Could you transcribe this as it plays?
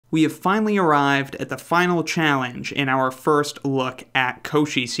we have finally arrived at the final challenge in our first look at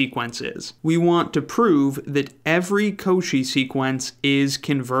Cauchy sequences. We want to prove that every Cauchy sequence is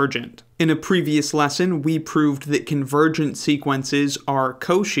convergent. In a previous lesson, we proved that convergent sequences are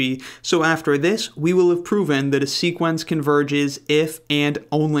Cauchy, so after this, we will have proven that a sequence converges if and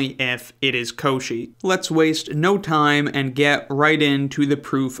only if it is Cauchy. Let's waste no time and get right into the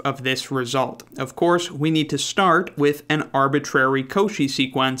proof of this result. Of course, we need to start with an arbitrary Cauchy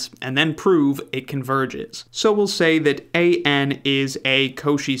sequence and then prove it converges. So we'll say that AN is a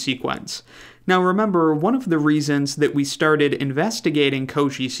Cauchy sequence. Now remember, one of the reasons that we started investigating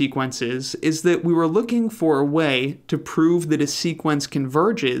Cauchy sequences is that we were looking for a way to prove that a sequence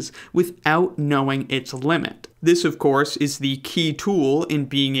converges without knowing its limit. This, of course, is the key tool in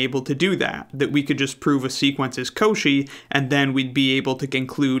being able to do that we could just prove a sequence is Cauchy, and then we'd be able to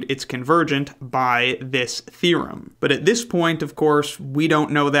conclude it's convergent by this theorem. But at this point, of course, we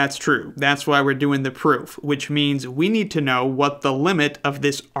don't know that's true. That's why we're doing the proof, which means we need to know what the limit of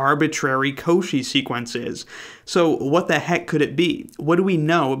this arbitrary Cauchy sequence is. So what the heck could it be? What do we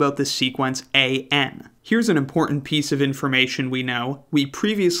know about the sequence AN? Here's an important piece of information we know. We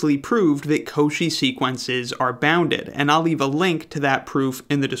previously proved that Cauchy sequences are bounded, and I'll leave a link to that proof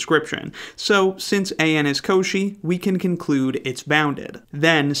in the description. So, since AN is Cauchy, we can conclude it's bounded.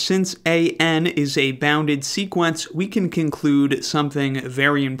 Then, since AN is a bounded sequence, we can conclude something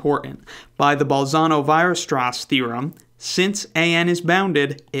very important. By the Bolzano-Weierstrass Theorem, since AN is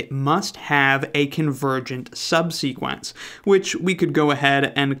bounded, it must have a convergent subsequence, which we could go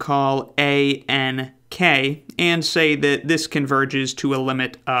ahead and call ANK, and say that this converges to a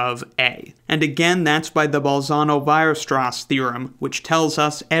limit of A. And again, that's by the Bolzano-Weierstrass Theorem, which tells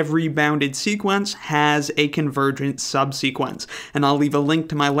us every bounded sequence has a convergent subsequence, and I'll leave a link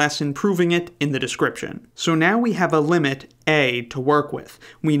to my lesson proving it in the description. So now we have a limit A to work with.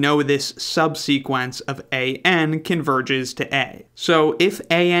 We know this subsequence of AN converges to A. So if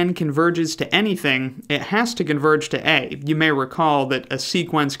AN converges to anything, it has to converge to A. You may recall that a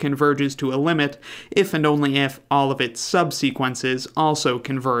sequence converges to a limit if and only if all of its subsequences also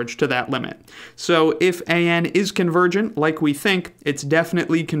converge to that limit. So if AN is convergent, like we think, it's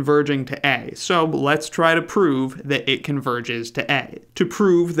definitely converging to A. So let's try to prove that it converges to A. To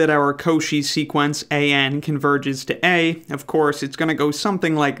prove that our Cauchy sequence AN converges to A, of course, it's going to go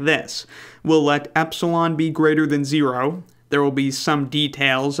something like this. We'll let epsilon be greater than 0. There will be some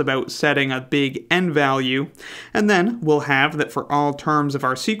details about setting a big N value, and then we'll have that for all terms of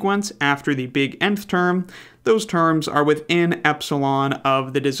our sequence after the big nth term, those terms are within epsilon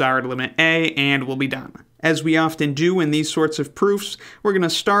of the desired limit A, and we'll be done. As we often do in these sorts of proofs, we're going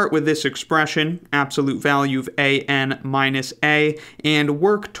to start with this expression, absolute value of AN minus A, and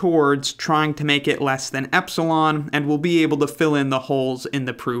work towards trying to make it less than epsilon, and we'll be able to fill in the holes in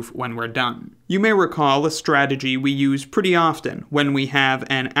the proof when we're done. You may recall a strategy we use pretty often when we have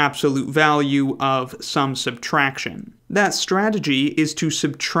an absolute value of some subtraction. That strategy is to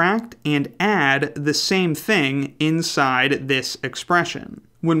subtract and add the same thing inside this expression.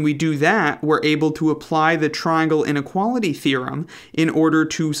 When we do that, we're able to apply the triangle inequality theorem in order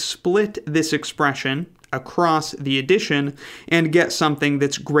to split this expression across the addition and get something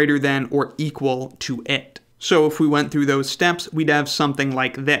that's greater than or equal to it. So if we went through those steps, we'd have something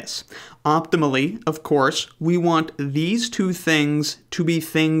like this. Optimally, of course, we want these two things to be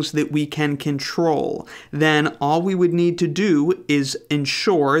things that we can control. Then all we would need to do is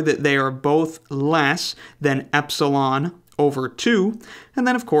ensure that they are both less than epsilon over 2, and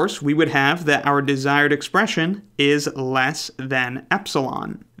then of course we would have that our desired expression is less than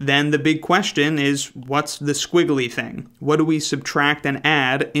epsilon. Then the big question is, what's the squiggly thing? What do we subtract and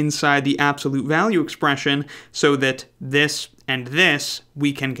add inside the absolute value expression so that this and this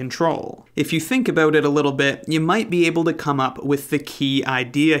we can control? If you think about it a little bit, you might be able to come up with the key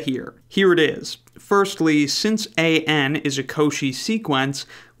idea here. Here it is. Firstly, since AN is a Cauchy sequence,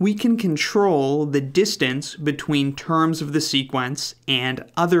 we can control the distance between terms of the sequence and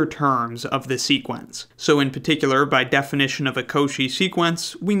other terms of the sequence. So in particular, by definition of a Cauchy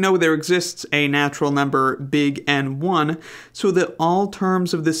sequence, we know there exists a natural number big N1, so that all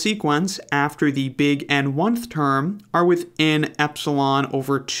terms of the sequence after the big N1th term are within epsilon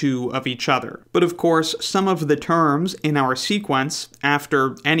over 2 of each other. But of course, some of the terms in our sequence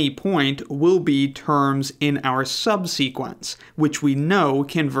after any point will be terms in our subsequence, which we know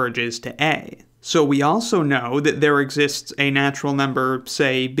converges to A. So we also know that there exists a natural number,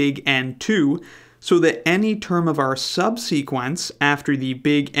 say big N2, so that any term of our subsequence after the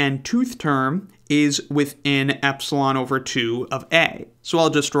big N2th term is within epsilon over 2 of A. So I'll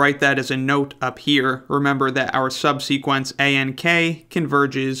just write that as a note up here. Remember that our subsequence a and k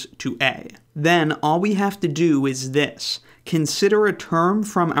converges to a. Then all we have to do is this. Consider a term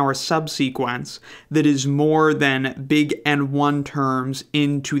from our subsequence that is more than big N1 terms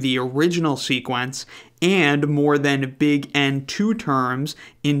into the original sequence and more than big N2 terms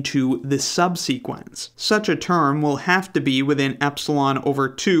into the subsequence. Such a term will have to be within epsilon over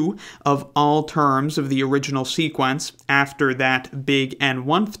 2 of all terms of the original sequence after that big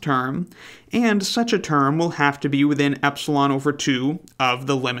N1th term, and such a term will have to be within epsilon over 2 of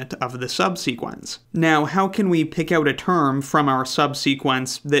the limit of the subsequence. Now, how can we pick out a term from our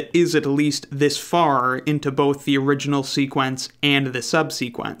subsequence that is at least this far into both the original sequence and the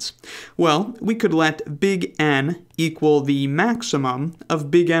subsequence? Well, we could let big N equal the maximum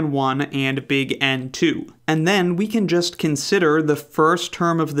of big N1 and big N2. And then we can just consider the first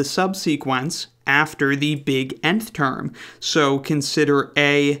term of the subsequence after the big nth term. So consider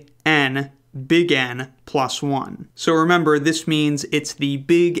a n big N plus 1. So remember, this means it's the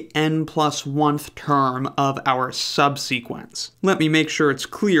big N plus 1th term of our subsequence. Let me make sure it's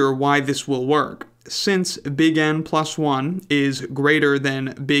clear why this will work. Since big N plus 1 is greater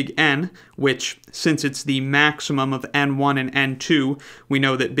than big N, which, since it's the maximum of N1 and N2, we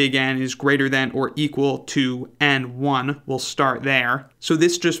know that big N is greater than or equal to N1. We'll start there. So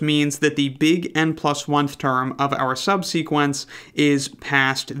this just means that the big N plus 1th term of our subsequence is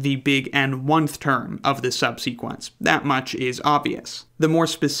past the big N1th term of the subsequence. That much is obvious. The more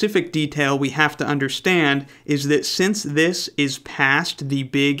specific detail we have to understand is that since this is past the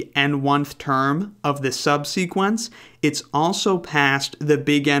big N1th term of the subsequence, it's also past the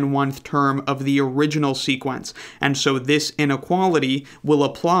big N1th term of the original sequence, and so this inequality will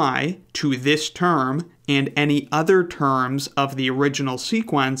apply to this term and any other terms of the original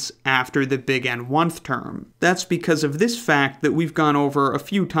sequence after the big N1th term. That's because of this fact that we've gone over a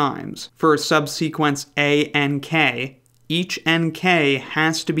few times. For a subsequence a and k, each nk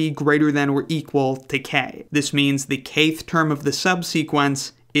has to be greater than or equal to k. This means the kth term of the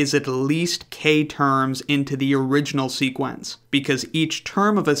subsequence is at least k terms into the original sequence, because each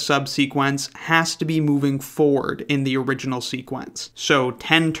term of a subsequence has to be moving forward in the original sequence. So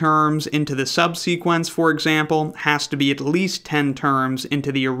 10 terms into the subsequence, for example, has to be at least 10 terms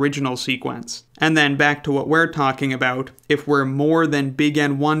into the original sequence. And then back to what we're talking about, if we're more than big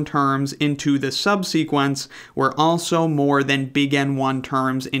N1 terms into the subsequence, we're also more than big N1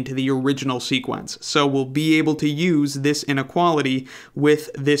 terms into the original sequence. So we'll be able to use this inequality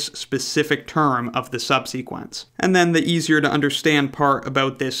with this specific term of the subsequence. And then the easier to understand part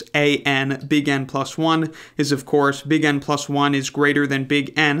about this an big N plus 1 is, of course, big N plus 1 is greater than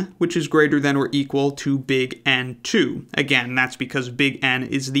big N, which is greater than or equal to big N2. Again, that's because big N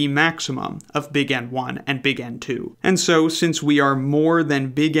is the maximum of big N1 and big N2. And so, since we are more than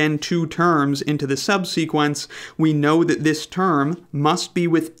big N2 terms into the subsequence, we know that this term must be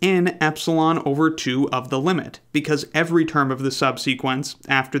within epsilon over 2 of the limit, because every term of the subsequence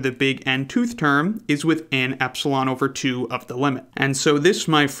after the big N2th term is within epsilon over 2 of the limit. And so this,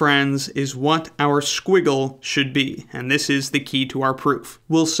 my friends, is what our squiggle should be, and this is the key to our proof.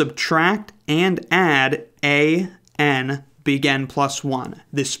 We'll subtract and add an big N plus 1,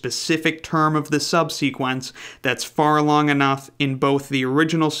 this specific term of the subsequence that's far along enough in both the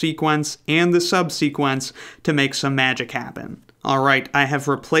original sequence and the subsequence to make some magic happen. Alright, I have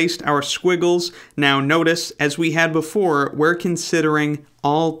replaced our squiggles. Now notice, as we had before, we're considering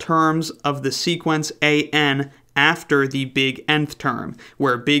all terms of the sequence an after the big nth term,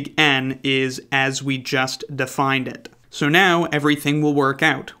 where big N is as we just defined it. So now everything will work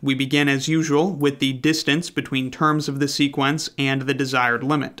out. We begin as usual with the distance between terms of the sequence and the desired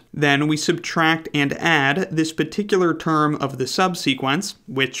limit. Then we subtract and add this particular term of the subsequence,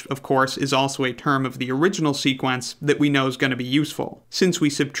 which of course is also a term of the original sequence that we know is going to be useful. Since we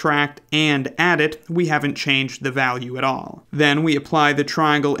subtract and add it, we haven't changed the value at all. Then we apply the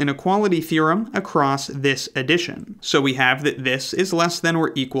triangle inequality theorem across this addition. So we have that this is less than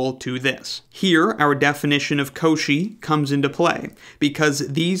or equal to this. Here, our definition of Cauchy comes into play, because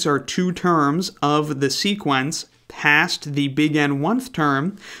these are two terms of the sequence past the big N1th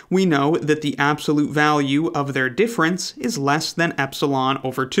term. We know that the absolute value of their difference is less than epsilon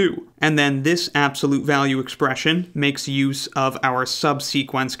over 2. And then this absolute value expression makes use of our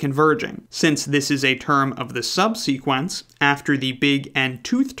subsequence converging. Since this is a term of the subsequence after the big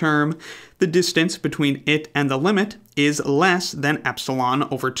N2th term, the distance between it and the limit is less than epsilon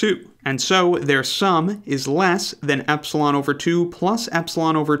over 2. And so their sum is less than epsilon over 2 plus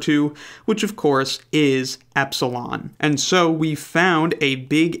epsilon over 2, which of course is epsilon. And so we found a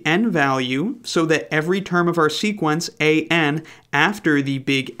big N value so that every term of our sequence, an, after the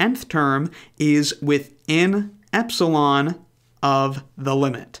big nth term is within epsilon of the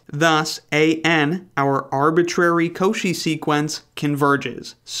limit. Thus, an, our arbitrary Cauchy sequence,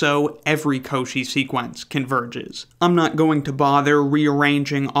 converges. So every Cauchy sequence converges. I'm not going to bother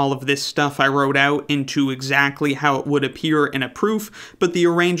rearranging all of this stuff I wrote out into exactly how it would appear in a proof, but the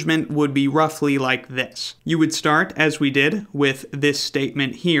arrangement would be roughly like this. You would start, as we did, with this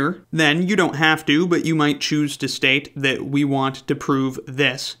statement here. Then you don't have to, but you might choose to state that we want to prove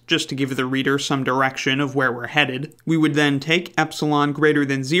this, just to give the reader some direction of where we're headed. We would then take epsilon greater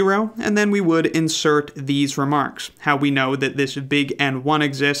than 0, and then we would insert these remarks, how we know that this big N1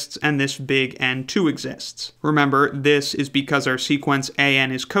 exists and this big N2 exists. Remember, this is because our sequence an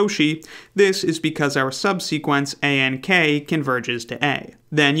is Cauchy, this is because our subsequence ank converges to A.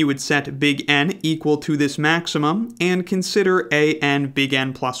 Then you would set big N equal to this maximum and consider an big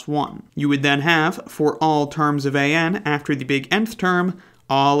N plus 1. You would then have, for all terms of an after the big nth term,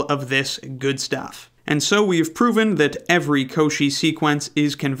 all of this good stuff. And so we've proven that every Cauchy sequence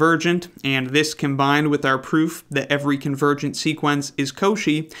is convergent, and this combined with our proof that every convergent sequence is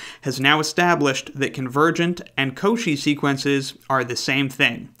Cauchy has now established that convergent and Cauchy sequences are the same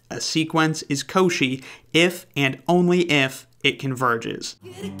thing. A sequence is Cauchy if and only if it converges.